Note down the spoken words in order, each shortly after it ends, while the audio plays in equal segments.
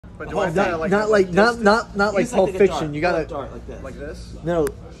But do I have to, not like Pulp Fiction. You gotta dart like this. like this? no.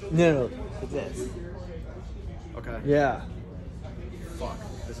 Like this. Okay. Yeah. Fuck.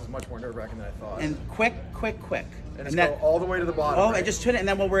 This is much more nerve-wracking than I thought. And quick. And it's go all the way to the bottom. Oh, right? and just turn it, and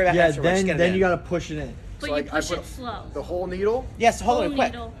then we'll worry about Yeah. afterwards. Then you gotta push it in. But So you I push put it slow. the whole needle? Yes, hold Whole it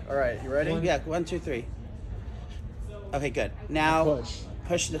quick. needle. All right, you ready? Yeah, 1, 2, 3. Okay, good. Now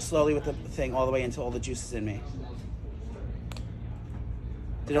push it slowly with the thing all the way until all the juice is in me.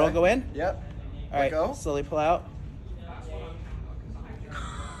 Did it all go in? Yep. All right, go. slowly pull out.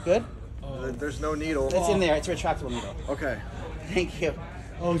 Good? There's no needle. It's in there. It's a retractable needle. Okay. Thank you.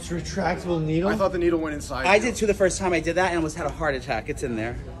 Oh, it's a retractable needle? I thought the needle went inside. I did too the first time I did that and almost had a heart attack. It's in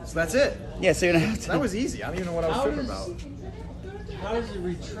there. So that's it. Yeah, so you're gonna have to. That was easy. I don't even know what I was tripping about. How does it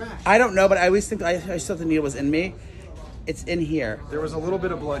retract? I don't know, but I always think I thought the needle was in me. It's in here. There was a little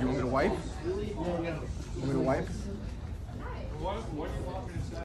bit of blood. You want me to wipe? Want me to wipe?